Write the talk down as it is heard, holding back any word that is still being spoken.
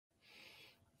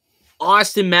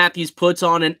Auston Matthews puts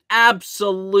on an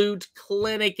absolute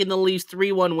clinic in the Leafs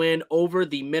 3-1 win over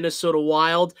the Minnesota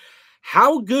Wild.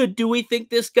 How good do we think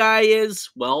this guy is?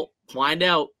 Well, find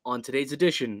out on today's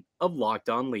edition of Locked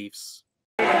On Leafs.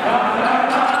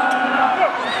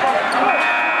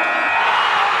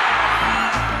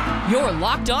 You're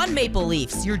Locked On Maple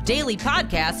Leafs, your daily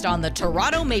podcast on the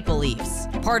Toronto Maple Leafs.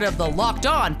 Part of the Locked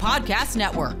On Podcast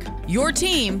Network, your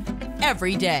team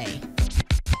every day.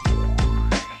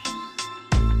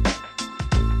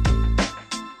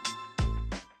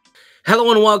 Hello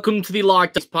and welcome to the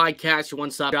Locked On Podcast, your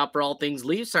one-stop shop for all things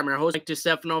Leafs. I'm your host,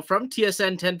 DiStefano from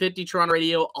TSN 1050 Toronto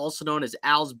Radio, also known as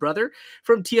Al's brother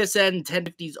from TSN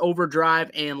 1050's Overdrive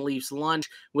and Leafs Lunch.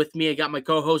 With me, I got my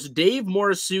co-host Dave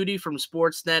Morassutti from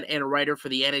Sportsnet and a writer for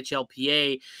the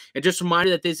NHLPA. And just a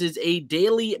reminder that this is a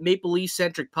daily Maple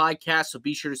Leaf-centric podcast, so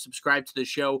be sure to subscribe to the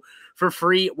show for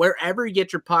free wherever you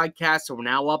get your podcasts. So we're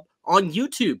now up on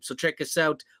YouTube, so check us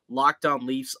out, Locked On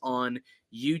Leafs on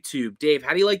YouTube. Dave,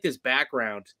 how do you like this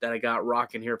background that I got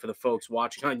rocking here for the folks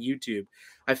watching on YouTube?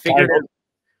 I figured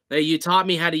that you taught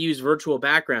me how to use virtual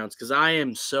backgrounds because I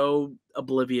am so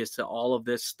oblivious to all of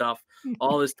this stuff,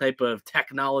 all this type of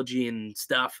technology and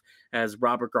stuff, as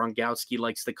Robert Gronkowski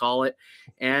likes to call it.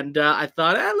 And I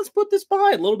thought, let's put this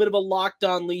behind a little bit of a Locked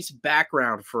On Leafs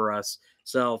background for us.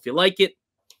 So if you like it,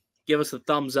 give us a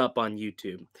thumbs up on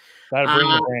YouTube. Gotta bring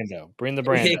the brand out. Bring the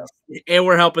brand out. And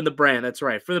we're helping the brand. That's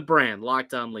right. For the brand,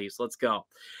 Locked On Leafs. Let's go.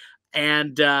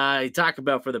 And you talk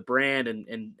about for the brand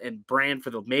and brand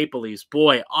for the Maple Leafs.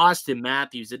 Boy, Auston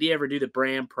Matthews, did he ever do the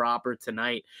brand proper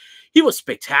tonight? He was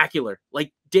spectacular.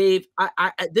 Like, Dave,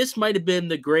 this might have been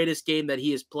the greatest game that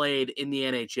he has played in the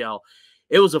NHL.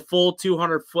 It was a full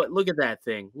 200-foot. Look at that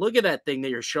thing. Look at that thing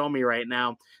that you're showing me right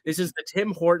now. This is the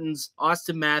Tim Hortons,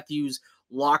 Auston Matthews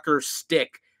locker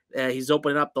stick. He's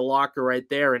opening up the locker right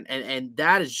there, and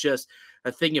that is just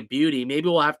a thing of beauty. Maybe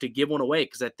we'll have to give one away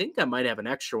because I think I might have an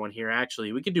extra one here.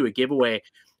 Actually, we could do a giveaway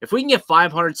if we can get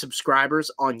 500 subscribers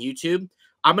on YouTube.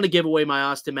 I'm going to give away my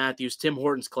Auston Matthews Tim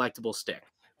Hortons collectible stick.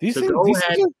 These are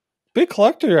big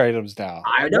collector items now.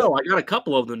 I know. I got a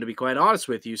couple of them, to be quite honest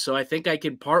with you. So I think I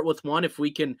can part with one if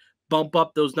we can bump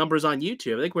up those numbers on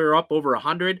YouTube. I think we were up over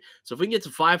 100. So if we can get to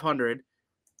 500.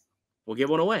 We'll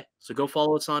give one away. So go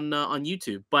follow us on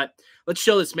YouTube. But let's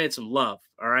show this man some love,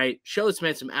 all right? Show this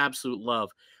man some absolute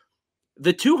love.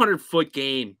 The 200-foot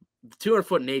game, the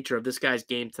 200-foot nature of this guy's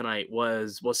game tonight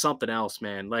was something else,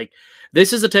 man. Like,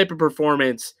 this is the type of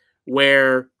performance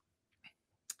where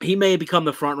he may become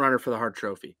the front runner for the Hart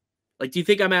Trophy. Like, do you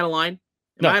think I'm out of line?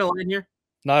 Am I out of line here?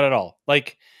 Not at all.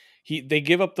 Like, they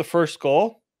give up the first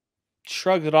goal,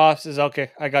 shrugs it off, says,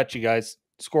 okay, I got you guys.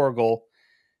 Score a goal.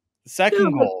 The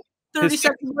second goal. 30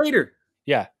 seconds later.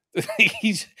 Yeah.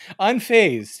 He's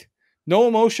unfazed. No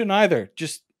emotion either.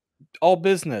 Just all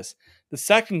business. The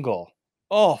second goal.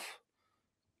 Oh,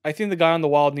 I think the guy on the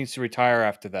Wild needs to retire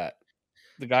after that.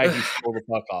 The guy he stole the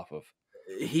puck off of.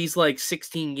 He's like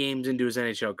 16 games into his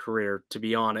NHL career, to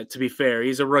be honest. To be fair,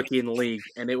 he's a rookie in the league,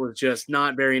 and it was just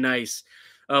not very nice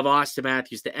of Auston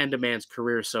Matthews to end a man's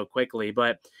career so quickly.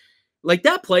 But like,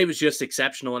 that play was just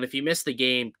exceptional. And if you missed the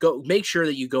game, go make sure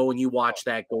that you go and you watch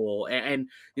that goal. And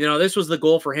you know, this was the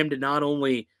goal for him to not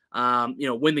only,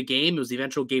 win the game, it was the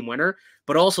eventual game winner,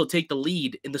 but also take the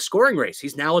lead in the scoring race.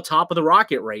 He's now atop of the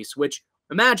Rocket race, which,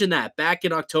 imagine that, back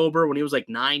in October when he was like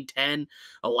 9, 10,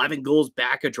 11 goals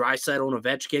back of Draisaitl and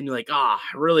Ovechkin, you're like, I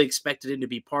really expected him to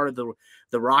be part of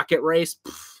the Rocket race.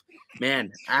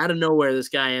 Man, out of nowhere, this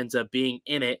guy ends up being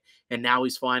in it, and now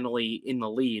he's finally in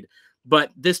the lead.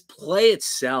 But this play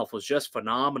itself was just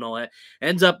phenomenal.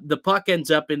 The puck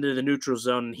ends up into the neutral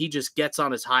zone, and he just gets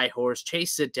on his high horse,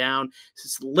 chases it down,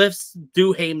 lifts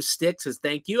Duhaime's stick, says,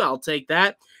 thank you, I'll take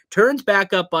that. Turns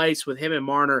back up ice with him and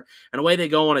Marner, and away they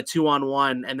go on a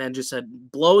 2-on-1, and then just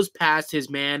blows past his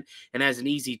man and has an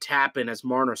easy tap in as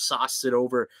Marner sauces it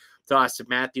over to Auston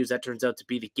Matthews. That turns out to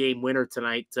be the game winner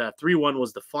tonight. 3-1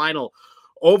 was the final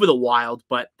over the Wild,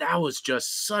 but that was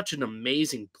just such an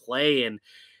amazing play. And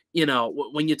you know,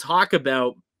 when you talk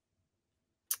about,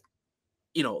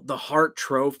 you know, the Hart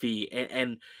Trophy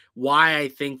and why I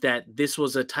think that this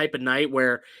was a type of night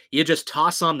where you just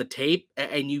toss on the tape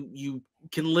and you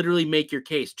can literally make your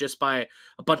case just by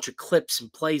a bunch of clips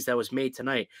and plays that was made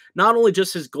tonight. Not only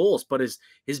just his goals, but his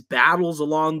battles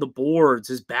along the boards,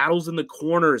 his battles in the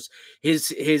corners, his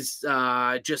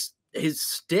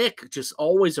stick just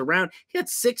always around. He had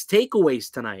 6 takeaways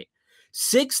tonight.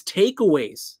 6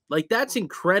 takeaways. Like, that's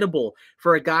incredible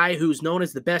for a guy who's known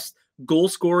as the best goal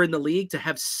scorer in the league to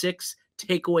have 6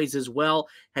 takeaways as well.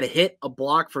 Had a hit, a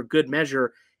block for good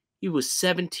measure. He was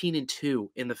 17-2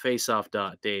 in the faceoff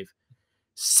dot, Dave.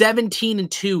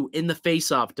 17-2 in the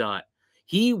faceoff dot.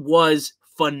 He was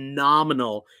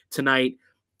phenomenal tonight.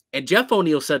 And Jeff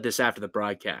O'Neill said this after the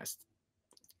broadcast.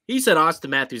 He said Auston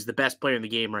Matthews is the best player in the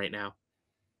game right now.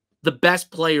 The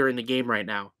best player in the game right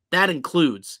now. That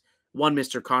includes one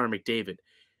Mr. Connor McDavid.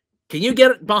 Can you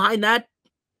get behind that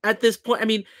at this point? I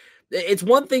mean, it's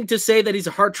one thing to say that he's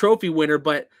a Hart Trophy winner,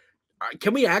 but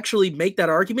can we actually make that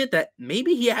argument that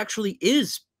maybe he actually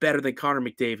is better than Connor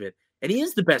McDavid and he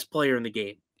is the best player in the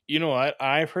game? You know what?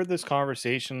 I've heard this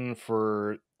conversation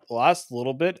for the last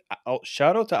little bit.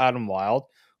 Shout out to Adam Wild,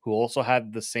 who also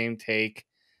had the same take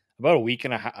about a week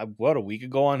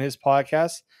ago on his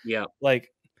podcast. Yeah. Like,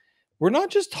 we're not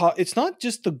just it's not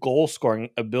just the goal scoring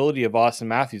ability of Auston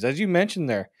Matthews. As you mentioned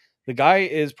there, the guy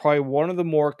is probably one of the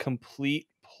more complete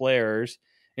players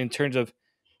in terms of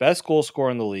best goal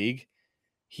scorer in the league.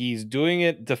 He's doing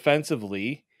it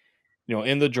defensively,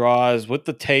 in the draws with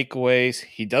the takeaways.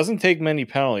 He doesn't take many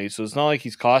penalties, so it's not like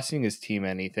he's costing his team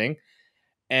anything.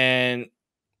 And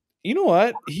you know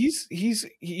what? He's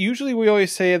usually, we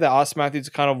always say that Auston Matthews is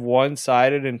kind of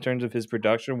one-sided in terms of his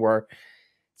production, where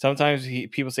sometimes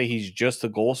people say he's just a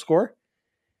goal scorer.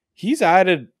 He's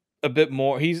added a bit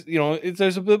more.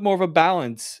 There's a bit more of a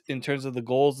balance in terms of the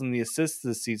goals and the assists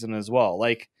this season as well.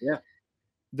 Like, yeah,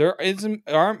 there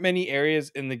aren't many areas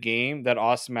in the game that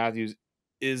Auston Matthews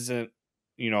isn't,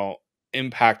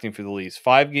 impacting for the Leafs.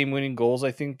 5-game winning goals,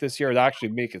 I think, this year would actually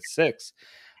make it 6.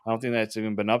 I don't think that's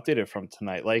even been updated from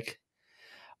tonight.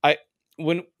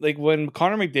 When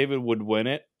Connor McDavid would win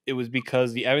it, it was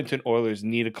because the Edmonton Oilers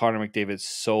needed Connor McDavid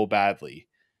so badly.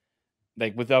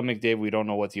 Like, without McDavid, we don't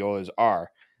know what the Oilers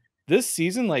are. This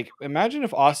season, imagine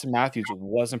if Auston Matthews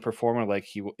wasn't performing like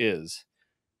he is.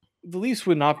 The Leafs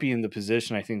would not be in the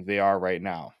position I think they are right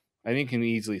now. I think you can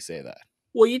easily say that.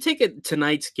 Well, you take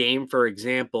tonight's game, for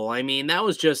example. I mean, that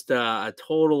was just a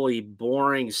totally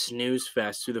boring snooze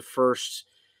fest through the first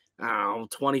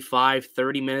 25,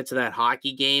 30 minutes of that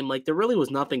hockey game. Like, there really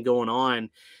was nothing going on.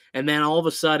 And then all of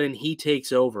a sudden he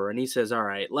takes over and he says, all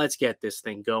right, let's get this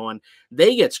thing going.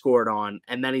 They get scored on.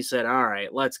 And then he said, all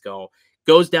right, let's go.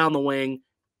 Goes down the wing,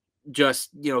 just,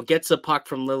 gets the puck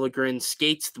from Liljegren,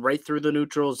 skates right through the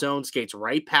neutral zone, skates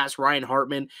right past Ryan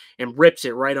Hartman and rips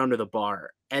it right under the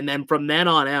bar. And then from then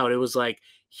on out, it was like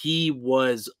he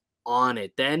was on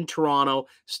it. Then Toronto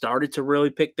started to really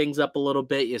pick things up a little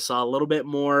bit. You saw a little bit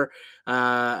more,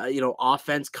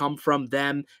 offense come from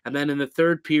them. And then in the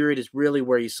third period is really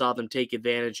where you saw them take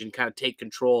advantage and kind of take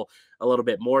control a little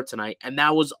bit more tonight. And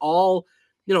that was all,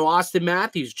 Auston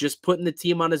Matthews just putting the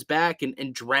team on his back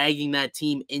and dragging that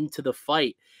team into the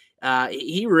fight.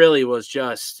 He really was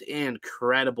just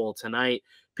incredible tonight.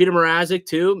 Petr Mrazek,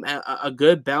 too, a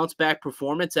good bounce-back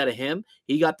performance out of him.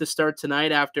 He got the start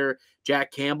tonight after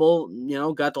Jack Campbell,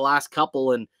 got the last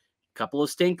couple of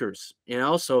stinkers,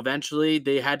 So eventually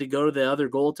they had to go to the other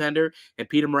goaltender, and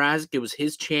Petr Mrazek, it was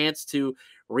his chance to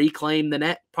reclaim the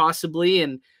net possibly,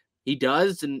 and he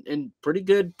does, and pretty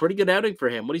good outing for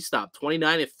him. What did he stop?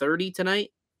 29-30 tonight?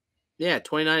 Yeah,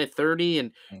 29-30,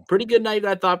 and pretty good night,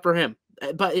 I thought, for him.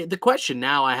 But the question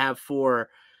now I have for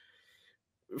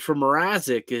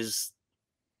Mrazek is,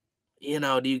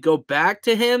 do you go back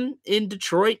to him in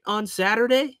Detroit on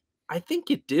Saturday? I think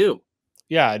you do.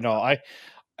 Yeah, no, I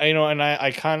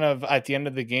kind of, at the end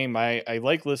of the game, I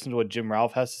like listening to what Jim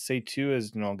Ralph has to say too,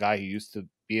 as, a guy who used to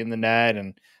be in the net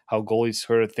and how goalies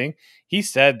sort of thing. He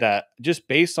said that just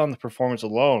based on the performance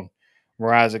alone,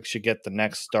 Mrazek should get the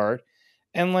next start.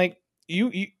 And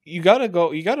you gotta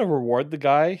reward the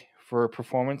guy for a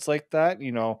performance like that.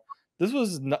 This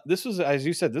was, as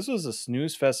you said, this was a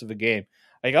snooze fest of a game.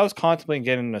 Like, I was contemplating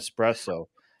getting an espresso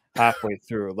halfway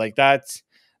through. Like, that's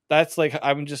like,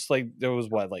 I'm just like, there was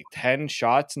 10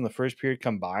 shots in the first period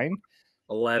combined?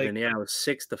 11, yeah, it was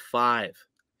 6-5.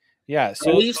 Yeah, so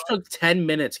the Leafs took 10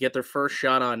 minutes to get their first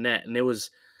shot on net, and it was,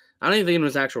 I don't even think it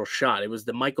was an actual shot. It was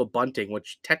the Michael Bunting,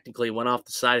 which technically went off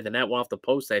the side of the net, went off the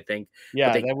post, I think.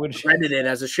 Yeah, but they credited it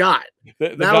as a shot.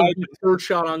 The that was the third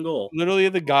shot on goal. Literally,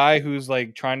 the guy who's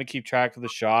trying to keep track of the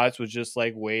shots was just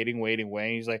waiting.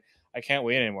 He's like, I can't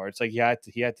wait anymore. It's like he had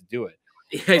to do it.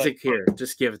 Yeah, he's like, here,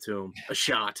 just give it to him. A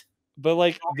shot.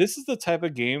 But this is the type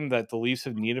of game that the Leafs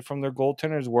have needed from their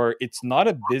goaltenders, where it's not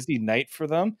a busy night for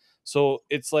them. So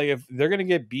it's like, if they're gonna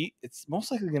get beat, it's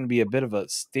most likely gonna be a bit of a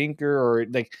stinker, or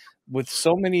with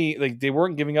so many, they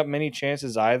weren't giving up many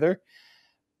chances either.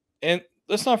 And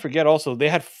let's not forget also, they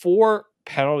had 4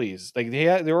 penalties.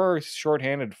 They were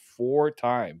shorthanded 4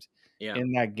 times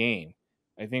in that game.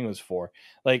 I think it was 4.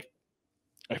 I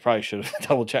probably should have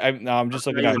double checked. I'm just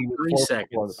looking at 3 seconds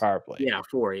for the power play. Yeah,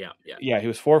 4. Yeah. Yeah, he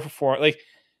was 4 for 4.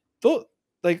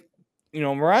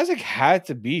 Mrazek had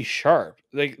to be sharp.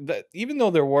 Like that, even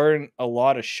though there weren't a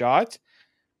lot of shots,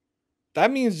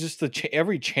 that means just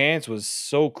every chance was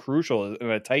so crucial in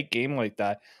a tight game like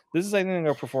that. This is, I think,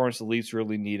 a performance the Leafs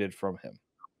really needed from him.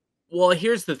 Well,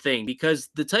 here's the thing, because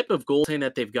the type of goaltending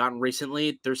that they've gotten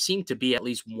recently, there seemed to be at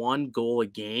least one goal a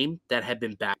game that had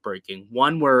been backbreaking.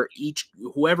 One where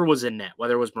whoever was in net,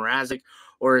 whether it was Mrazek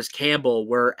or as Campbell,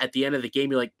 where at the end of the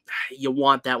game, you're like, you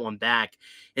want that one back.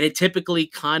 And it typically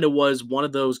kind of was one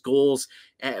of those goals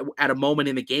at a moment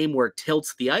in the game where it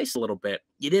tilts the ice a little bit.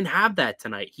 You didn't have that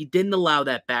tonight. He didn't allow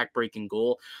that backbreaking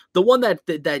goal. The one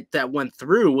that went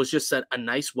through was just a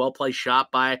nice, well-placed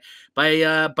shot by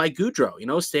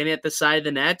Goudreau, standing at the side of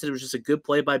the net. It was just a good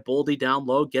play by Boldy down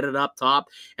low, get it up top,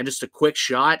 and just a quick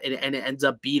shot, and it ends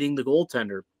up beating the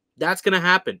goaltender. That's going to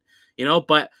happen,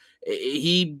 but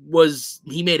he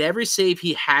made every save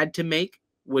he had to make,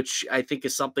 which I think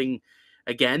is something,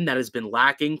 again, that has been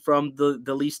lacking from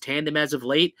the Leafs tandem as of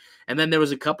late. And then there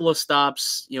was a couple of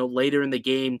stops, later in the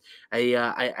game.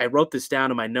 I wrote this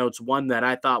down in my notes. One that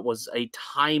I thought was a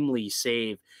timely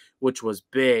save, which was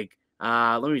big.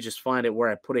 Let me just find it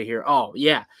where I put it here. Oh,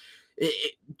 yeah. There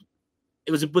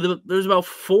was about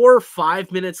 4 or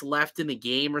 5 minutes left in the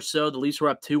game or so. The Leafs were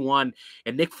up 2-1,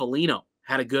 and Nick Foligno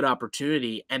had a good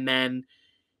opportunity. And then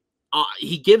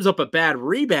he gives up a bad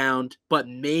rebound, but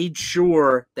made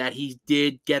sure that he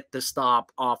did get the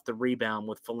stop off the rebound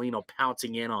with Foligno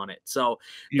pouncing in on it. So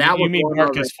that you mean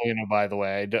Marcus Foligno, by the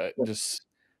way. I just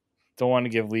don't want to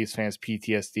give Leafs fans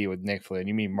PTSD with Nick Foligno.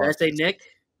 You mean Marcus? Did I say Nick?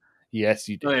 Yes,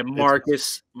 you did. Okay,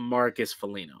 Marcus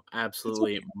Foligno.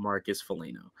 Absolutely, Marcus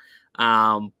Foligno.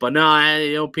 But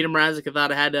no, Petr Mrazek, I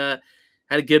thought had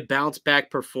a good bounce back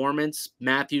performance.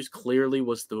 Matthews clearly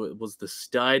was the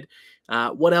stud.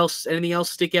 What else? Anything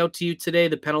else stick out to you today?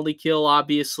 The penalty kill,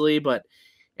 obviously, but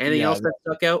anything else that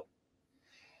stuck out?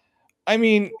 I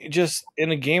mean, just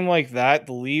in a game like that,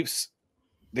 the Leafs,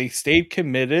 they stayed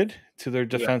committed to their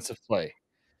defensive play.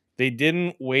 They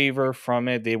didn't waver from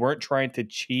it. They weren't trying to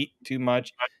cheat too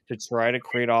much to try to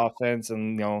create offense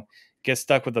and get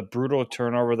stuck with a brutal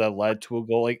turnover that led to a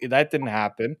goal. Like that didn't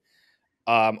happen.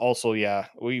 Also, yeah,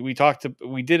 we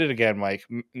did it again, Mike.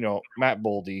 Matt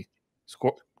Boldy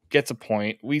gets a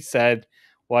point. We said,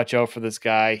 watch out for this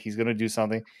guy. He's going to do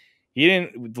something. The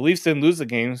Leafs didn't lose the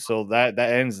game, so that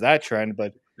ends that trend,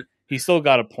 but he still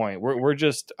got a point. We're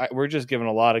just giving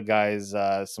a lot of guys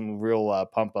some real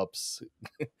pump ups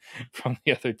from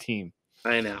the other team.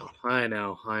 I know.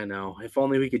 If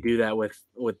only we could do that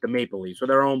with the Maple Leafs, with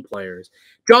our own players.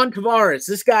 John Tavares,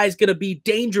 this guy's going to be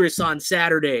dangerous on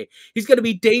Saturday. He's going to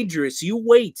be dangerous. You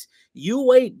wait. You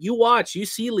watch. You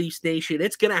see, Leafs Nation.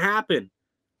 It's going to happen.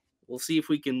 We'll see if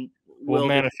we can. We'll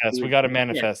manifest. We got to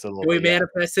manifest a little bit. Can we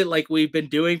manifest it like we've been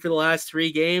doing for the last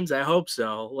 3 games? I hope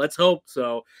so. Let's hope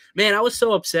so. Man, I was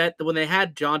so upset that when they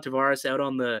had John Tavares out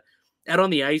on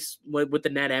the ice with the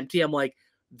net empty, I'm like,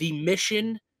 the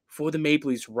mission for the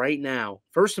Maple Leafs right now,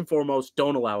 first and foremost,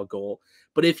 don't allow a goal.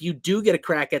 But if you do get a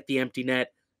crack at the empty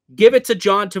net, give it to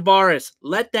John Tavares.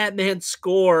 Let that man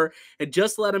score and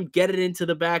just let him get it into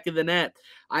the back of the net.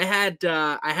 I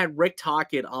had Rick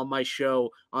Tocchet on my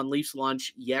show on Leafs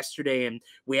Lunch yesterday, and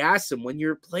we asked him, when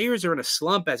your players are in a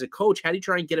slump as a coach, how do you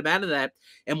try and get them out of that?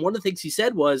 And one of the things he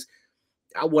said was,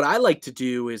 what I like to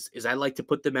do is I like to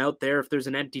put them out there if there's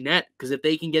an empty net, because if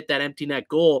they can get that empty net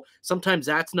goal, sometimes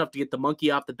that's enough to get the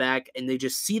monkey off the back, and they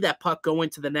just see that puck go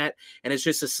into the net, and it's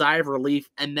just a sigh of relief,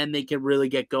 and then they can really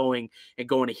get going and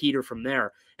go in a heater from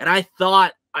there. And I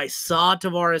thought I saw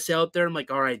Tavares out there. I'm like,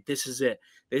 all right, this is it.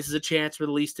 This is a chance for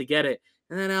the Leafs to get it.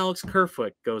 And then Alex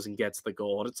Kerfoot goes and gets the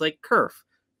goal. And it's like, Kerf,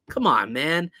 come on,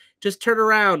 man. Just turn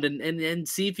around and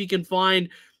see if you can find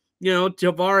 –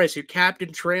 Tavares, your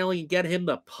captain, trailing and get him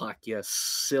the puck, you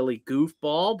silly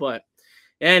goofball. But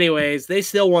anyways, they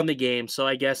still won the game. So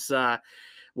I guess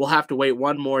we'll have to wait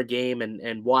one more game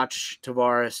and watch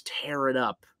Tavares tear it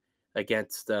up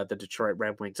against the Detroit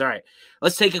Red Wings. All right,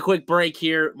 let's take a quick break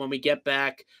here. When we get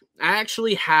back, I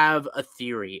actually have a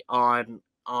theory on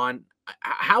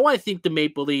how I think the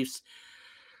Maple Leafs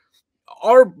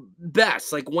are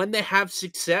best, like when they have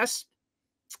success,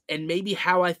 and maybe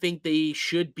how I think they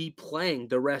should be playing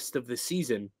the rest of the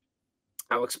season.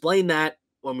 I'll explain that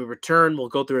when we return. We'll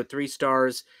go through our 3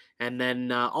 stars, and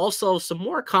then also some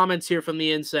more comments here from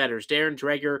the insiders. Darren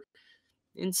Dreger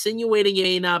insinuating it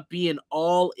may not be an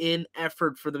all-in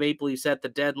effort for the Maple Leafs at the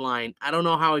deadline. I don't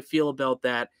know how I feel about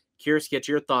that. Curious to get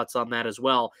your thoughts on that as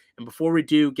well. And before we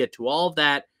do get to all of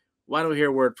that, why don't we hear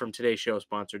a word from today's show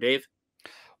sponsor, Dave?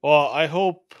 Well, I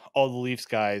hope all the Leafs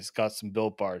guys got some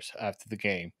Built Bars after the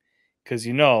game. Because,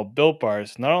 Built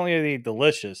Bars, not only are they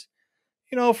delicious,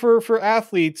 for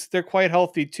athletes, they're quite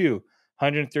healthy too.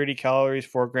 130 calories,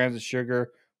 4 grams of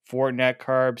sugar, 4 net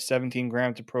carbs, 17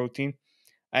 grams of protein.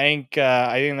 I think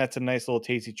that's a nice little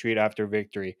tasty treat after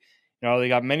victory. They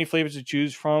got many flavors to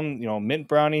choose from. Mint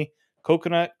brownie,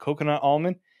 coconut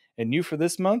almond, and new for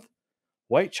this month,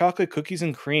 white chocolate cookies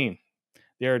and cream.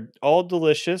 They are all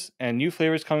delicious and new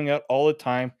flavors coming out all the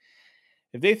time.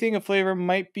 If they think a flavor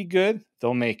might be good,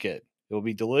 they'll make it. It will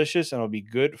be delicious and it'll be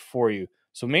good for you.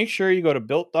 So make sure you go to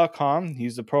built.com,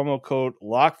 use the promo code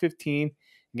LOCK15 and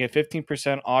get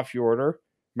 15% off your order.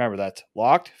 Remember, that's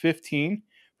LOCKED15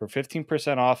 for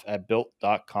 15% off at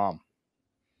built.com.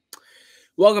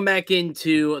 Welcome back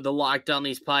into the Locked On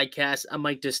Leafs podcast. I'm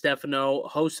Mike DiStefano,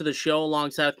 host of the show,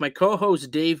 alongside with my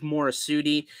co-host Dave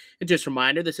Morassutti. And just a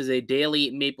reminder, this is a daily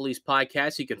Maple Leafs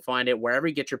podcast. You can find it wherever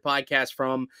you get your podcast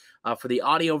from. For the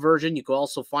audio version, you can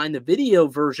also find the video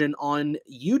version on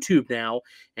YouTube now.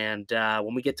 And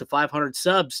when we get to 500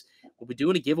 subs, we'll be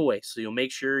doing a giveaway. So you'll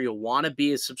make sure you'll want to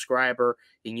be a subscriber,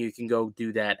 and you can go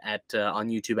do that at on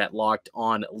YouTube at Locked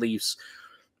On Leafs.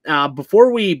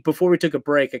 Before we took a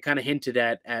break, I kind of hinted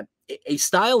at a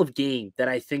style of game that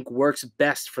I think works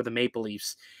best for the Maple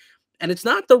Leafs. And it's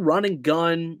not the run and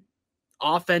gun,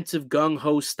 offensive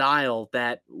gung-ho style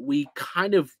that we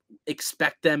kind of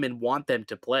expect them and want them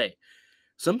to play.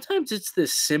 Sometimes it's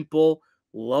this simple,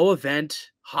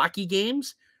 low-event hockey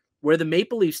games where the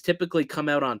Maple Leafs typically come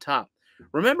out on top.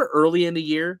 Remember early in the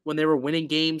year when they were winning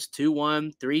games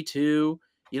 2-1, 3-2?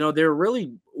 They're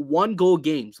really one-goal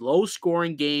games,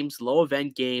 low-scoring games,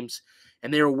 low-event games,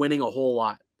 and they were winning a whole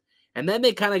lot. And then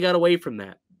they kind of got away from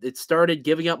that. It started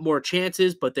giving up more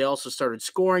chances, but they also started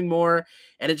scoring more,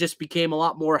 and it just became a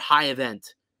lot more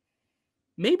high-event.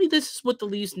 Maybe this is what the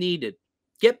Leafs needed.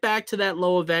 Get back to that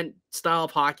low-event style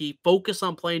of hockey, focus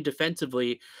on playing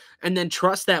defensively, and then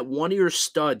trust that one of your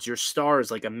studs, your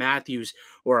stars, like a Matthews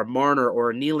or a Marner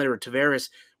or a Nylander or Tavares,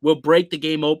 will break the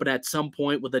game open at some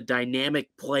point with a dynamic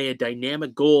play, a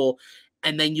dynamic goal,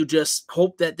 and then you just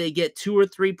hope that they get 2 or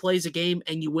 3 plays a game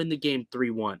and you win the game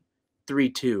 3-1,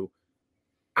 3-2.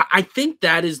 I think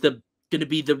that is going to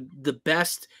be the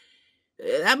best.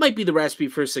 That might be the recipe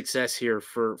for success here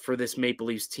for this Maple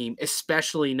Leafs team,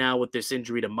 especially now with this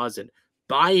injury to Muzzin.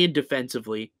 Buy in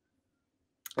defensively,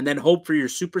 and then hope for your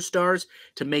superstars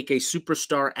to make a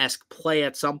superstar-esque play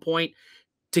at some point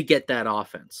to get that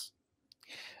offense.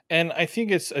 And I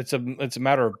think it's a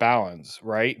matter of balance,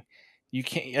 right? You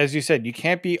can't, as you said, you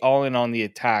can't be all in on the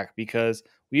attack because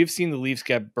we've seen the Leafs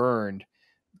get burned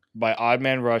by odd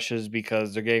man rushes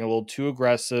because they're getting a little too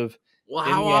aggressive. Well,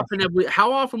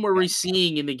 how often were we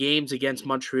seeing in the games against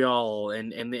Montreal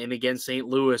and against St.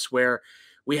 Louis where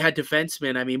we had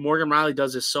defensemen? I mean, Morgan Rielly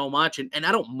does this so much, and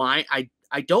I don't mind.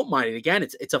 I don't mind it. Again,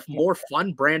 it's a more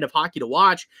fun brand of hockey to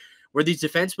watch, where these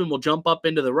defensemen will jump up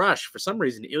into the rush. For some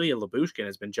reason, Ilya Lyubushkin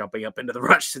has been jumping up into the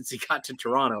rush since he got to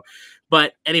Toronto.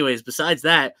 But anyways, besides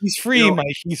that, he's free,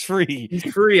 Mike. He's free.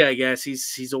 He's free, I guess.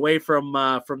 He's away from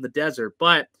the desert.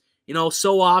 But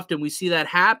so often we see that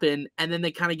happen, and then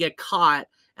they kind of get caught,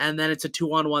 and then it's a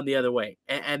 2-on-1 the other way,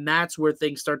 and that's where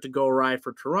things start to go awry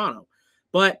for Toronto.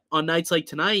 But on nights like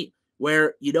tonight,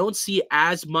 where you don't see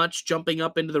as much jumping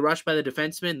up into the rush by the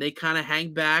defensemen, they kind of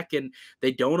hang back and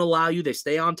they don't allow you. They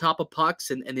stay on top of pucks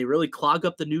and they really clog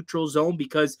up the neutral zone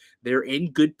because they're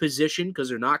in good position because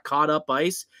they're not caught up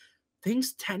ice.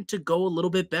 Things tend to go a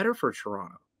little bit better for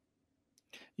Toronto.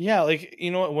 Yeah,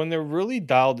 when they're really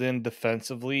dialed in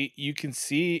defensively, you can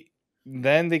see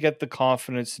then they get the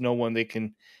confidence to know when they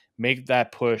can make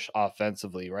that push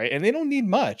offensively, right? And they don't need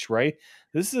much, right?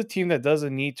 This is a team that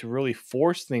doesn't need to really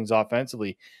force things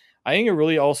offensively. I think it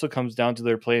really also comes down to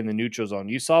their play in the neutral zone.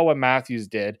 You saw what Matthews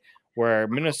did, where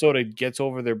Minnesota gets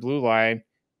over their blue line.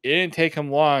 It didn't take him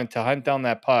long to hunt down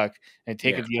that puck and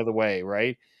take it the other way,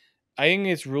 right? I think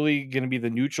it's really going to be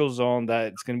the neutral zone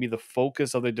that's going to be the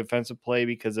focus of their defensive play,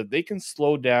 because if they can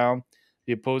slow down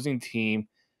the opposing team,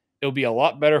 it'll be a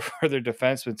lot better for their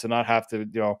defensemen to not have to,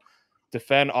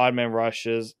 defend odd man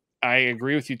rushes. I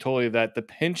agree with you totally that the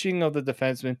pinching of the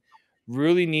defenseman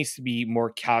really needs to be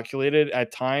more calculated.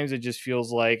 At times, it just feels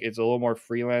like it's a little more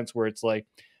freelance, where it's like,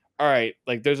 all right,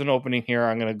 like there's an opening here,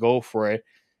 I'm going to go for it,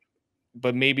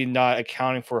 but maybe not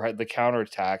accounting for the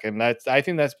counterattack. And I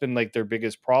think that's been like their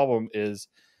biggest problem, is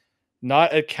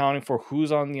not accounting for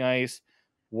who's on the ice,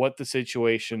 what the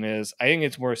situation is. I think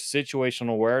it's more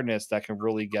situational awareness that can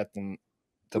really get them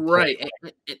to play.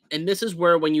 Right. And this is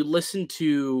where, when you listen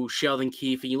to Sheldon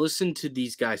Keefe and you listen to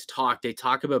these guys talk, they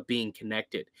talk about being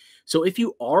connected. So if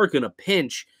you are going to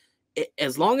pinch,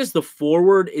 as long as the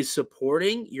forward is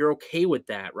supporting, you're okay with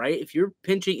that, right? If you're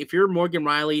pinching, if you're Morgan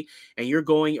Riley and you're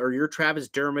going, or you're Travis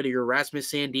Dermott or you're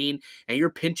Rasmus Sandin and you're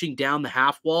pinching down the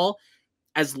half wall,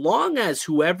 as long as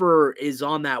whoever is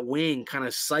on that wing kind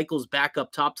of cycles back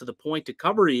up top to the point to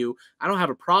cover you, I don't have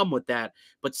a problem with that.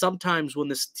 But sometimes when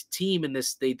this team and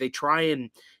this, they try and,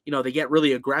 they get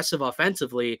really aggressive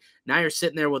offensively. Now you're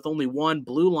sitting there with only one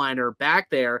blue liner back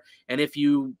there. And if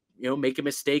you make a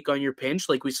mistake on your pinch,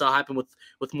 like we saw happen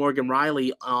with Morgan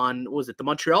Riley on, what was it, the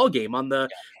Montreal game on the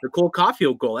Cole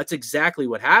Caulfield goal. That's exactly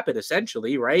what happened,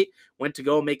 essentially, right? Went to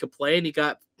go make a play and he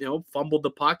got, fumbled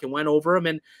the puck and went over him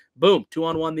and boom,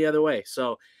 2-on-1 the other way.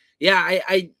 So yeah,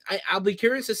 I'll be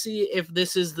curious to see if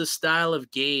this is the style of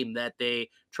game that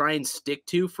they try and stick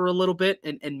to for a little bit,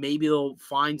 and maybe they'll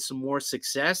find some more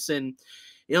success. And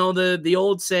the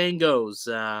old saying goes,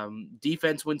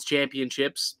 defense wins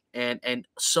championships. And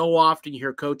so often you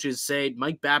hear coaches say,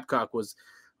 Mike Babcock was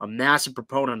a massive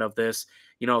proponent of this,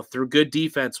 through good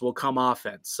defense will come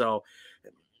offense. So,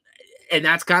 and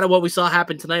that's kind of what we saw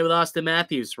happen tonight with Auston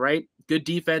Matthews, right? Good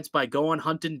defense by going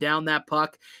hunting down that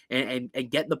puck and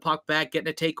getting the puck back, getting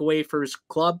a takeaway for his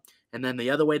club. And then the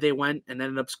other way they went and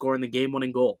ended up scoring the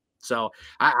game-winning goal. So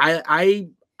I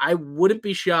wouldn't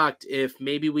be shocked if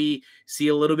maybe we see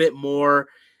a little bit more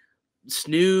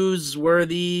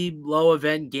snooze-worthy,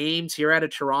 low-event games here out of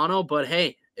Toronto. But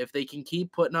hey, if they can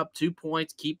keep putting up 2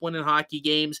 points, keep winning hockey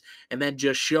games, and then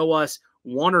just show us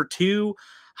one or two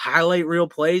highlight reel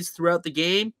plays throughout the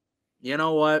game, you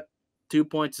know what? 2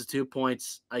 points is 2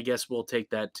 points. I guess we'll take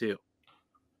that too.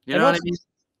 You know what I mean?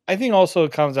 I think also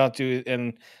it comes down to,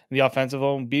 in the offensive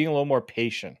zone, being a little more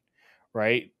patient,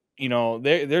 right?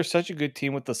 They're such a good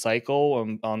team with the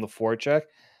cycle on the forecheck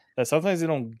that sometimes they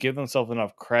don't give themselves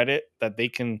enough credit that they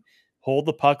can hold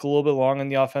the puck a little bit long in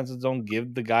the offensive zone,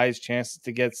 give the guys chances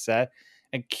to get set,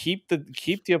 and keep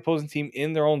the opposing team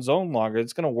in their own zone longer.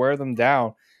 It's going to wear them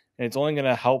down, and it's only going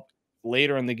to help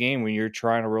later in the game when you're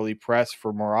trying to really press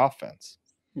for more offense.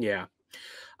 Yeah.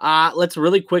 Let's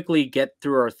really quickly get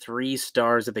through our 3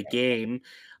 stars of the game.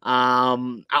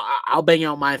 I'll bang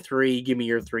out my 3. Give me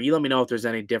your 3. You let me know if there's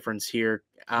any difference here.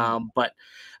 But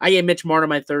I gave Mitch Marner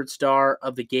my 3rd star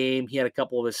of the game. He had a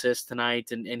couple of assists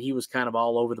tonight, and he was kind of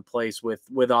all over the place with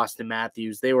Auston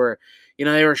Matthews. They were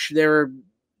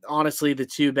honestly the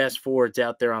 2 best forwards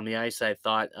out there on the ice, I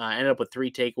thought. Ended up with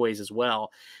 3 takeaways as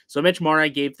well. So Mitch Marner I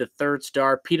gave the 3rd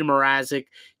star. Petr Mrazek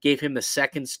gave him the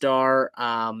 2nd star,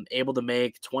 able to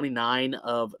make 29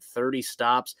 of 30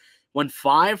 stops. Went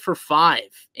 5 for 5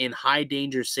 in high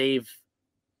danger saves,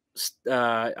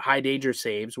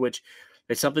 which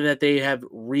is something that they have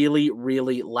really,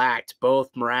 really lacked.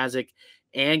 Both Mrazek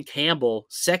and Campbell,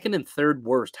 2nd and 3rd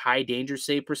worst high danger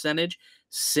save percentage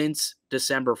since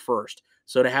December 1st.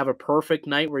 So to have a perfect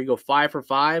night where you go 5 for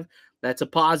 5, that's a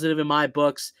positive in my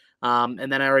books. And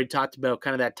then I already talked about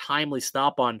kind of that timely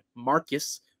stop on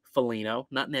Marcus Foligno,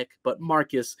 not Nick, but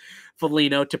Marcus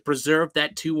Foligno, to preserve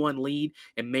that 2-1 lead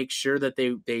and make sure that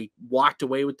they walked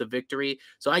away with the victory.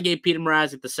 So I gave Petr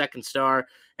Mrazek the 2nd star.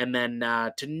 And then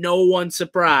to no one's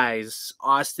surprise,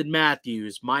 Auston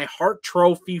Matthews, my Hart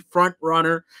Trophy front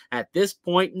runner at this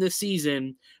point in the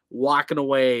season, walking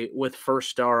away with 1st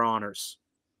star honors.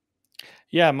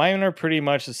 Yeah, mine are pretty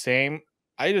much the same.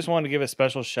 I just wanted to give a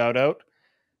special shout out.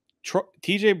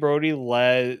 TJ Brody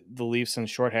led the Leafs in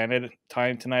shorthanded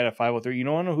time tonight at 5:03. You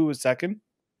know who was 2nd?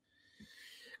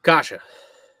 Gotcha.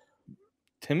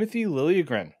 Timothy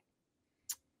Liljegren.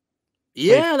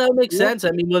 Yeah, that makes sense.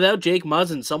 I mean, without Jake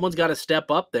Muzzin, someone's got to step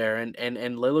up there, and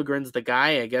Liljegren's the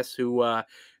guy, I guess, who's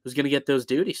going to get those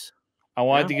duties. I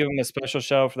wanted to give him a special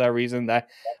shout out for that reason, that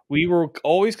we were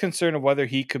always concerned of whether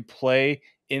he could play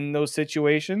in those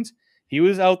situations. He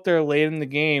was out there late in the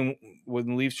game when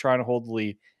the Leafs trying to hold the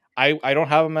lead. I don't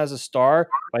have him as a star,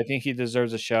 but I think he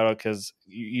deserves a shout out because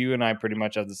you and I pretty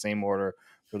much have the same order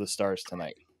for the stars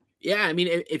tonight. Yeah, I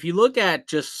mean, if you look at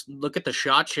the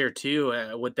shot share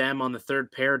too, with them on the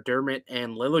 3rd pair, Dermott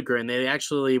and Liljegren, they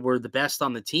actually were the best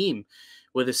on the team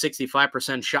with a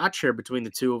 65% shot share between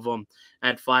the 2 of them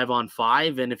at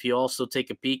 5-on-5. And if you also take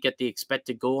a peek at the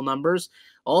expected goal numbers,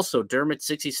 also Dermott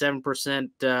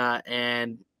 67%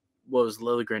 and what was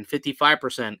Liljegren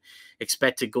 55%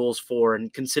 expected goals for.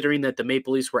 And considering that the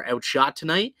Maple Leafs were outshot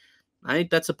tonight, I think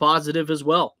that's a positive as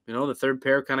well. The 3rd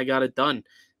pair kind of got it done.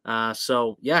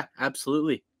 So yeah,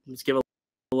 absolutely. Let's give a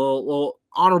little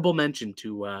honorable mention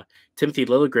to Timothy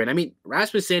Liljegren. I mean,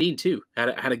 Rasmus Sandin too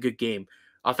had a good game.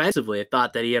 Offensively, I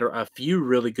thought that he had a few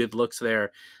really good looks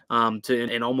there,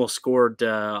 and almost scored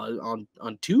on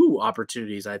 2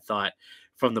 opportunities, I thought,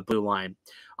 from the blue line.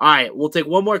 All right, we'll take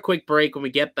one more quick break. When we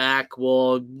get back,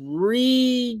 we'll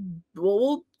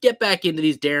get back into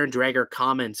these Darren Dreger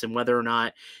comments and whether or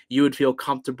not you would feel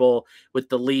comfortable with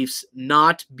the Leafs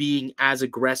not being as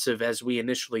aggressive as we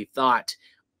initially thought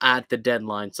at the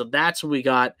deadline. So that's what we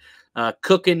got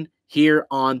cooking here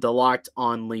on the Locked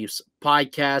On Leafs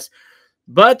podcast.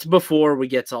 But before we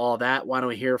get to all that, why don't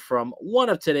we hear from one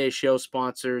of today's show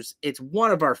sponsors? It's one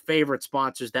of our favorite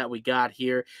sponsors that we got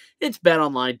here. It's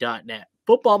betonline.net.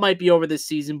 Football might be over this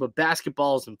season, but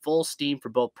basketball is in full steam for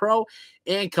both pro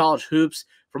and college hoops.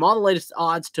 From all the latest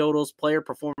odds, totals, player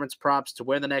performance props to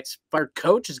where the next fired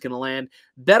coach is going to land,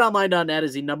 betonline.net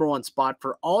is the #1 spot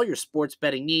for all your sports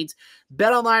betting needs.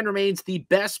 BetOnline remains the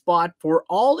best spot for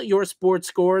all your sports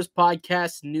scores,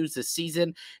 podcasts, and news this season.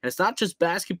 And it's not just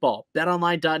basketball.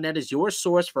 BetOnline.net is your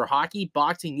source for hockey,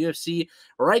 boxing, UFC,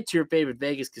 right to your favorite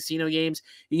Vegas casino games.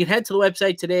 You can head to the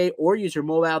website today or use your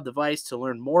mobile device to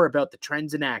learn more about the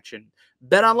trends in action.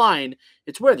 BetOnline,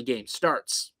 it's where the game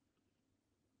starts.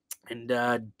 And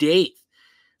Dave,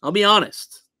 I'll be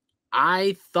honest.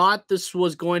 I thought this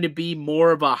was going to be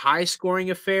more of a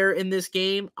high-scoring affair in this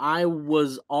game. I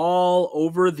was all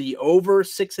over the over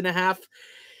 6.5.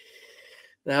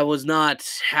 That was not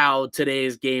how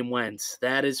today's game went.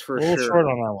 That is for sure. A little short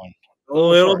on that one. A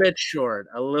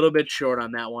little bit short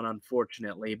on that one,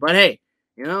 unfortunately. But hey,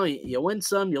 you win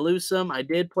some, you lose some. I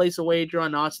did place a wager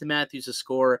on Auston Matthews to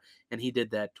score, and he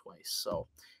did that twice. So,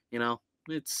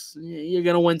 you're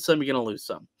going to win some, you're going to lose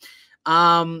some.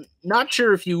 Not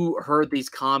sure if you heard these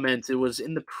comments. It was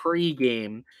in the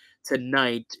pregame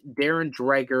tonight. Darren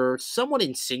Dreger, somewhat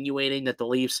insinuating that the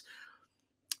Leafs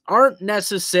aren't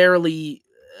necessarily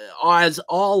as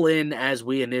all in as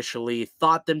we initially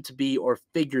thought them to be or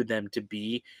figured them to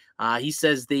be. He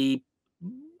says they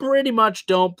pretty much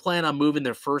don't plan on moving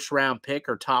their first round pick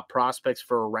or top prospects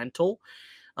for a rental.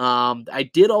 I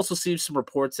did also see some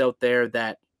reports out there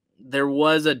that there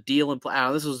was a deal in play.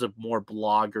 This was a more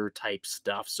blogger type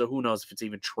stuff, so who knows if it's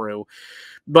even true.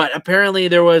 But apparently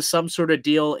there was some sort of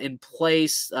deal in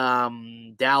place.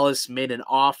 Dallas made an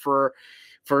offer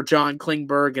for John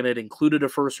Klingberg, and it included a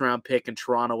first-round pick, and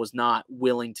Toronto was not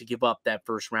willing to give up that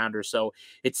first-rounder. So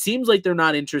it seems like they're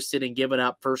not interested in giving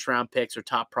up first-round picks or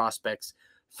top prospects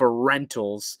for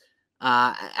rentals.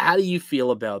 How do you feel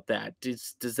about that?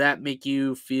 Does that make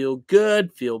you feel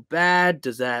good, feel bad?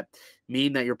 Does that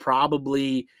mean that you're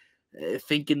probably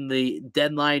thinking the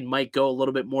deadline might go a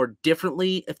little bit more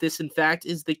differently if this in fact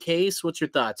is the case? What's your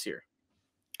thoughts here?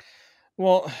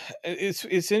 Well, it's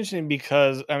interesting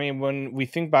because when we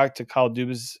think back to Kyle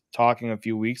Dubas talking a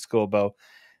few weeks ago about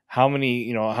how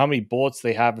many bullets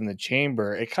they have in the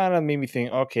chamber, it kind of made me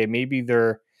think, okay, maybe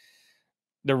they're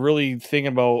really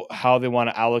thinking about how they want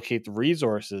to allocate the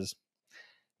resources.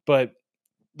 But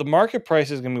the market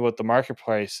price is going to be what the market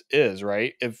price is,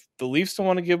 right? If the Leafs don't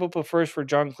want to give up a first for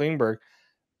John Klingberg,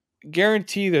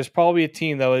 guarantee there's probably a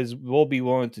team that will be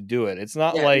willing to do it. It's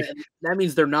not like that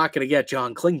means they're not going to get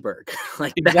John Klingberg.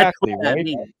 Exactly,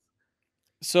 right?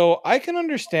 So I can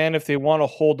understand if they want to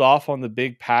hold off on the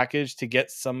big package to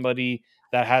get somebody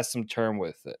that has some term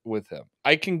with him.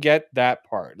 I can get that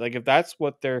part. Like if that's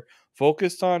what they're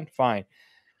focused on, fine.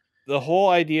 The whole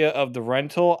idea of the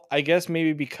rental, I guess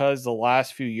maybe because the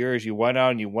last few years you went out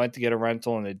and you went to get a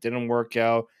rental and it didn't work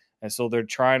out. And so they're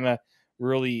trying to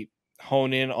really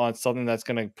hone in on something that's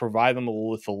going to provide them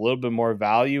with a little bit more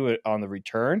value on the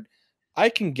return. I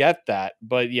can get that.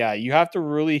 But yeah, you have to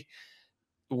really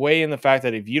weigh in the fact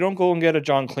that if you don't go and get a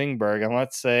John Klingberg, and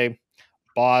let's say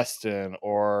Boston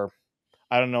or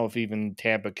I don't know if even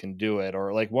Tampa can do it,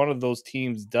 or like one of those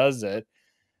teams does it,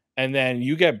 and then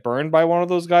you get burned by one of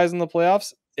those guys in the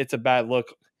playoffs, it's a bad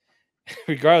look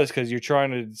regardless, because you're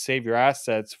trying to save your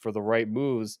assets for the right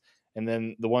moves, and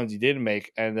then the ones you didn't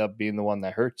make end up being the one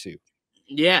that hurts you.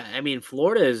 Yeah,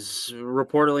 Florida is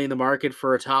reportedly in the market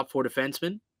for a top 4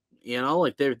 defenseman.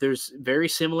 There's very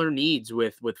similar needs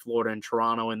with Florida and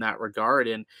Toronto in that regard.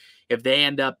 And if they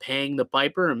end up paying the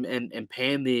piper and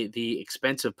paying the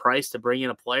expensive price to bring in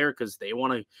a player because they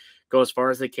want to go as far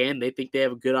as they can, they think they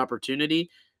have a good opportunity,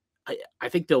 I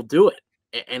think they'll do it.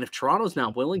 And if Toronto's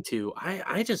not willing to,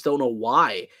 I just don't know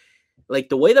why. Like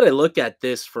the way that I look at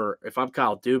this if I'm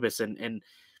Kyle Dubas and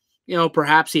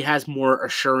perhaps he has more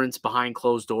assurance behind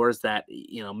closed doors that,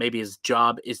 maybe his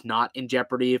job is not in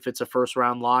jeopardy if it's a first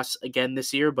round loss again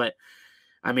this year. But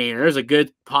there's a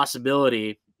good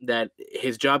possibility that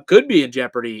his job could be in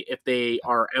jeopardy if they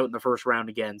are out in the first round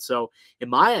again. So in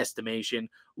my estimation,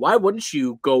 why wouldn't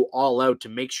you go all out to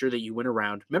make sure that you win a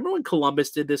round? Remember when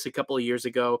Columbus did this a couple of years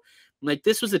ago? Like,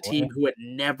 this was a team who had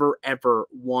never, ever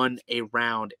won a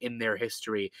round in their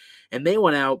history. And they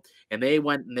went out and they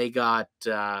got,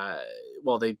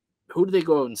 who did they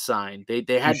go out and sign? They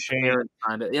had Duchesne. parents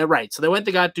signed it. Yeah, right. So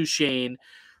they got Duchesne.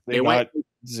 They went got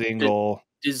Zingle.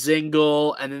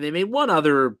 Dzingel, and then they made one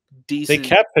other They decent.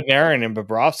 kept Panarin and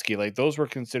Bobrovsky. Like, those were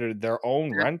considered their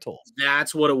own rentals.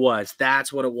 That's what it was.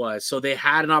 That's what it was. So they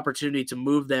had an opportunity to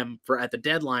move them at the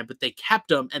deadline, but they kept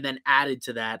them and then added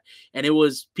to that. And it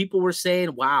was, people were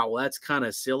saying, wow, that's kind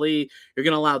of silly. You're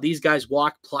going to allow these guys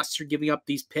walk, plus you're giving up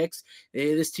these picks.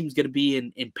 This team's going to be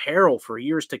in peril for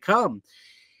years to come.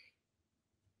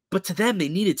 But to them, they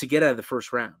needed to get out of the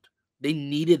first round. They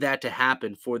needed that to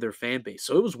happen for their fan base.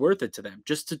 So it was worth it to them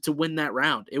just to win that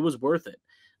round. It was worth it.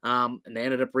 And they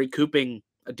ended up recouping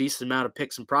a decent amount of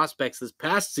picks and prospects this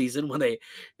past season when they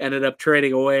ended up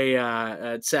trading away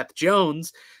Seth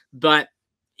Jones. But,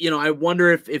 I wonder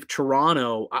if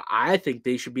Toronto, I think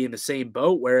they should be in the same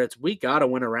boat where we got to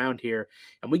win around here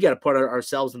and we got to put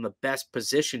ourselves in the best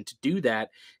position to do that.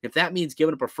 If that means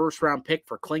giving up a first round pick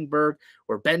for Klingberg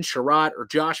or Ben Sherratt or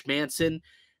Josh Manson,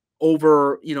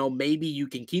 over, maybe you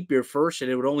can keep your first and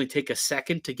it would only take a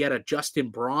second to get a Justin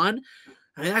Braun.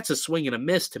 I mean, that's a swing and a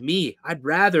miss to me. I'd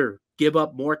rather give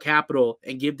up more capital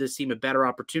and give this team a better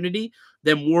opportunity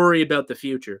than worry about the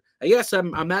future. I guess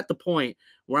I'm at the point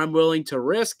where I'm willing to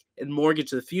risk and mortgage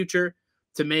the future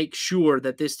to make sure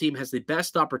that this team has the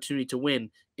best opportunity to win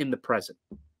in the present.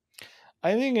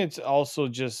 I think it's also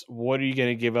just, what are you going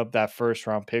to give up that first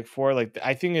round pick for? Like,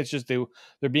 I think it's just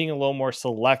they're being a little more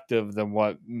selective than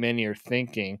what many are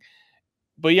thinking.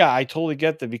 But yeah, I totally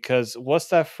get that, because what's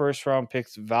that first round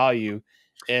pick's value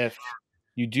if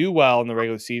you do well in the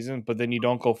regular season, but then you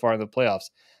don't go far in the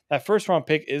playoffs? That first round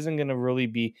pick isn't going to really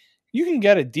be. You can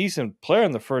get a decent player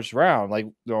in the first round, like,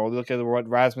 look at what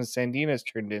Rasmus Sandin has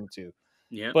turned into.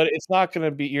 Yeah, but it's not going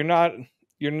to be. You're not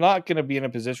going to be in a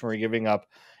position where you're giving up,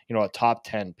 a top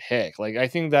 10 pick. Like, I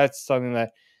think that's something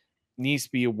that needs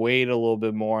to be weighed a little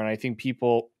bit more. And I think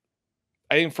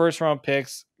first round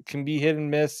picks can be hit and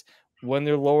miss when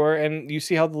they're lower. And you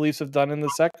see how the Leafs have done in the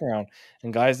second round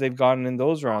and guys they've gotten in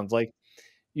those rounds. Like,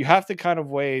 you have to kind of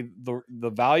weigh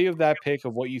the value of that pick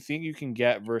of what you think you can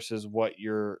get versus what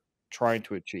you're trying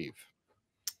to achieve.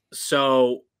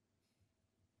 So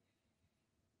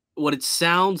what it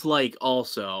sounds like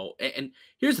also, and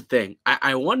here's the thing,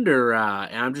 I wonder,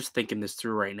 and I'm just thinking this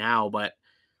through right now, but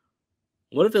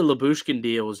what if the Lyubushkin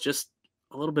deal was just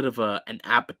a little bit of an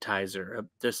appetizer,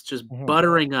 just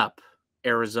buttering up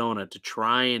Arizona to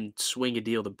try and swing a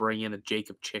deal to bring in a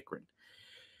Jacob Chychrun?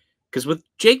 Because with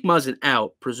Jake Muzzin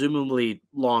out, presumably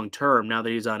long term, now that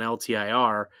he's on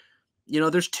LTIR,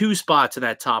 there's two spots in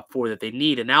that top four that they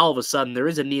need, and now all of a sudden there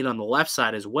is a need on the left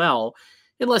side as well,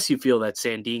 unless you feel that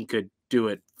Sandin could do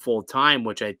it full time,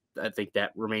 which I think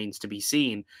that remains to be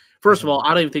seen. First of all, I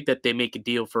don't even think that they make a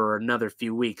deal for another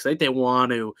few weeks. I think they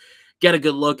want to get a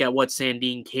good look at what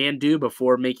Sandin can do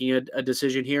before making a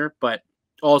decision here, but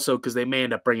also because they may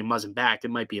end up bringing Muzzin back.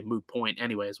 It might be a moot point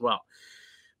anyway as well.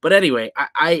 But anyway,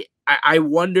 I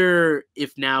wonder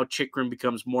if now Chychrun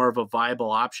becomes more of a viable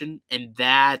option, and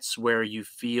that's where you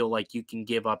feel like you can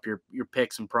give up your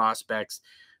picks and prospects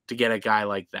to get a guy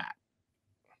like that.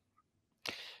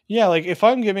 Yeah, like, if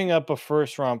I'm giving up a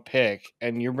first round pick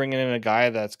and you're bringing in a guy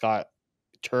that's got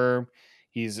term,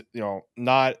 he's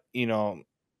not an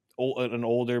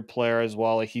older player as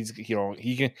well. Like, he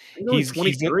can He's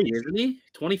 23, isn't he?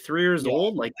 23 years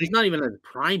old. Like, he's not even in his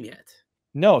prime yet.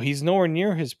 No, he's nowhere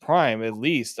near his prime. At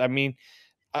least, I mean,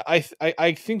 I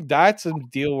think that's a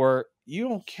deal where you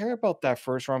don't care about that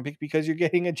first round pick because you're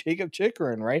getting a Jacob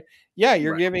Chychrun, right? Yeah,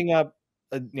 you're giving up.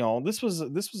 This was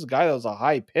a guy that was a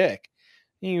high pick.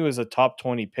 He was a top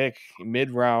 20 pick,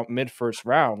 mid first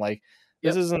round. Like,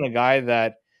 this isn't a guy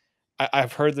that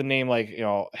I've heard the name, like,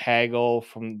 Hagel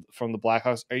from the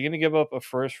Blackhawks. Are you going to give up a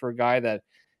first for a guy that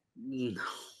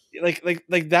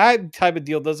like that type of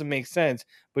deal doesn't make sense?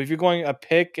 But if you're going a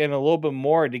pick and a little bit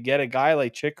more to get a guy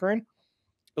like Chychrun,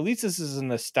 at least this is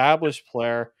an established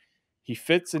player. He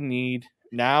fits a need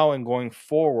now and going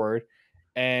forward.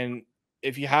 And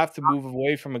if you have to move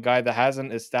away from a guy that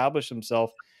hasn't established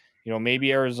himself,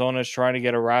 maybe Arizona's trying to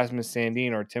get a Rasmus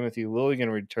Sandin or Timothy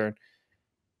Liljegren return.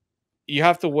 You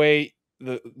have to weigh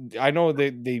I know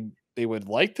they would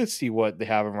like to see what they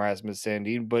have in Rasmus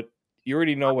Sandin, but you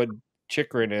already know what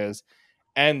Chychrun is,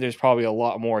 and there's probably a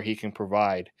lot more he can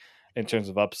provide in terms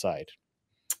of upside.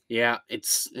 Yeah,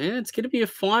 it's going to be a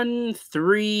fun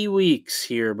 3 weeks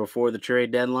here before the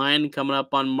trade deadline coming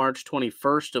up on March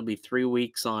 21st. It'll be 3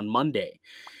 weeks on Monday.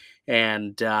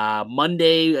 And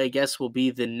Monday, I guess, will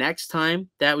be the next time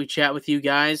that we chat with you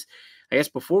guys. I guess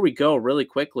before we go, really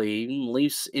quickly,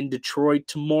 Leafs in Detroit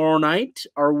tomorrow night.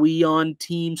 Are we on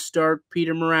team start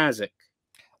Petr Mrazek?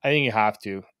 I think you have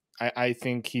to. I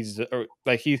think he's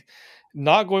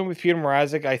not going with Petr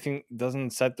Mrazek. I think doesn't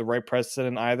set the right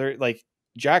precedent either. Like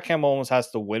Jack Campbell almost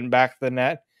has to win back the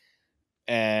net,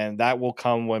 and that will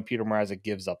come when Petr Mrazek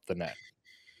gives up the net.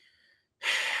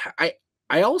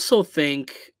 I also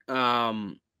think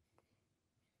I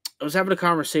was having a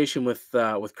conversation with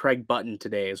Craig Button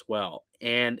today as well,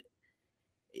 and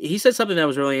he said something that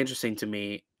was really interesting to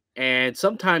me. And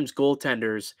sometimes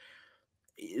goaltenders,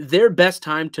 their best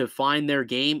time to find their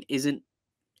game isn't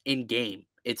in game;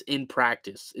 it's in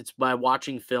practice. It's by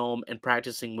watching film and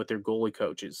practicing with their goalie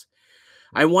coaches.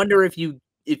 I wonder if you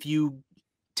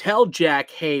tell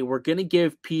Jack, hey, we're gonna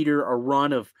give Peter a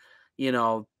run of,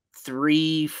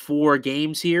 3-4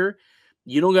 games here.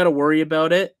 You don't got to worry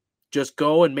about it. Just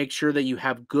go and make sure that you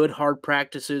have good hard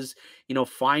practices.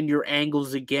 Find your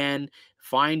angles again.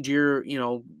 Find your,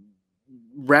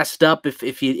 rest up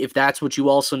if that's what you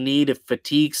also need. If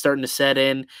fatigue's starting to set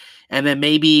in, and then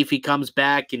maybe if he comes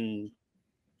back and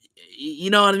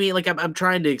you know what I mean? Like I'm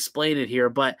trying to explain it here,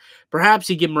 but perhaps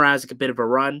you give Mrazek a bit of a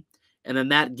run, and then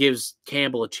that gives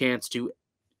Campbell a chance to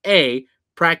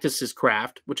practice his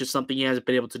craft, which is something he hasn't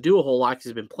been able to do a whole lot because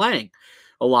he's been playing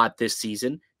a lot this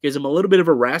season. Gives him a little bit of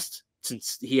a rest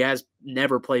since he has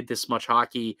never played this much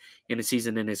hockey in a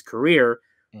season in his career,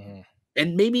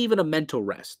 and maybe even a mental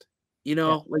rest.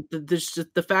 Like there's just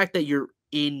the fact that you're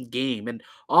in game, and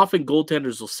often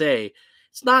goaltenders will say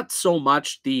it's not so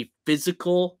much the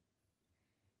physical,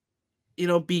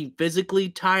 being physically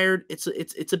tired.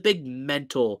 It's a big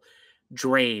mental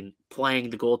drain playing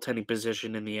the goaltending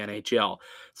position in the NHL.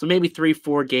 So maybe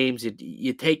 3-4 games,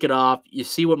 you take it off, you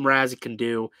see what Mrazek can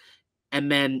do, and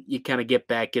then you kind of get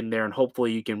back in there and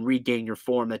hopefully you can regain your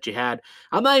form that you had.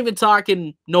 I'm not even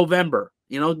talking November.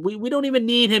 We don't even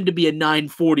need him to be a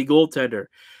 940 goaltender.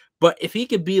 But if he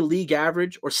could be league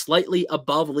average or slightly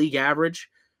above league average,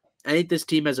 I think this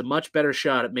team has a much better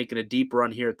shot at making a deep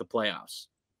run here at the playoffs.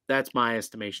 That's my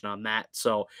estimation on that.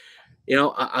 So,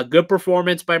 a good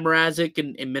performance by Mrazek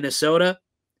in Minnesota.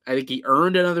 I think he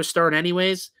earned another start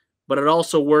anyways, but it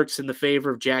also works in the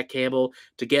favor of Jack Campbell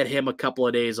to get him a couple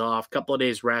of days off, couple of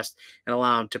days rest, and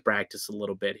allow him to practice a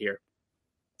little bit here.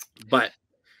 But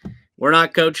we're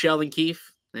not Coach Sheldon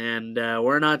Keefe, and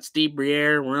we're not Steve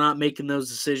Briere. We're not making those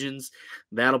decisions.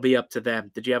 That'll be up to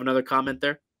them. Did you have another comment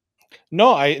there?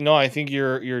 No, I think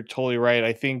you're totally right.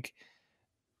 I think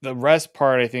the rest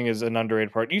part, I think, is an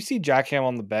underrated part. You see Jack Ham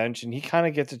on the bench, and he kind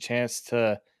of gets a chance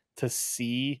to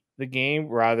see the game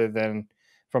rather than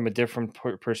from a different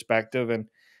perspective and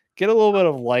get a little bit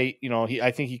of light. I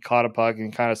think he caught a puck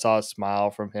and kind of saw a smile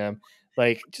from him.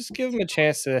 Like, just give him a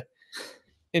chance to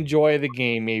enjoy the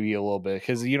game maybe a little bit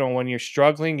because, when you're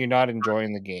struggling, you're not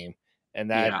enjoying the game. And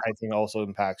that, I think, also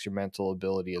impacts your mental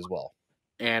ability as well.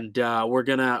 And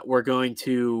we're going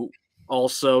to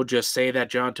also just say that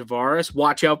John Tavares,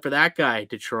 watch out for that guy,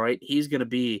 Detroit. He's going to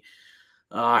be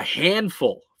a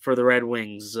handful for the Red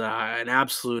Wings, an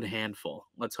absolute handful.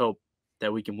 Let's hope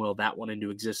that we can will that one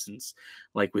into existence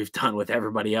like we've done with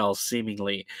everybody else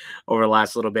seemingly over the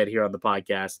last little bit here on the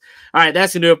podcast. All right,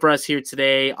 that's going to do it for us here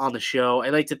today on the show.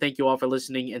 I'd like to thank you all for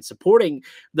listening and supporting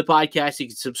the podcast. You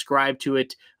can subscribe to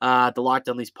it, the Locked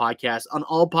On Leafs podcast, on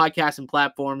all podcasting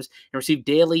platforms and receive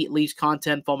daily Leafs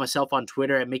content. Follow myself on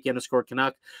Twitter at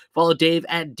Mickey_Canuck. Follow Dave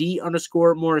at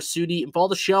D_Morassutti and follow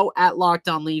the show at Locked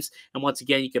On Leafs. And once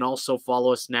again, you can also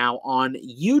follow us now on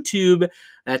YouTube.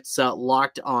 That's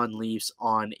Locked On Leafs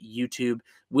on YouTube.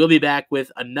 We'll be back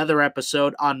with another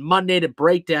episode on Monday to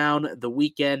break down the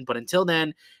weekend. But until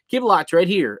then, keep it locked right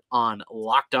here on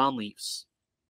Locked On Leafs.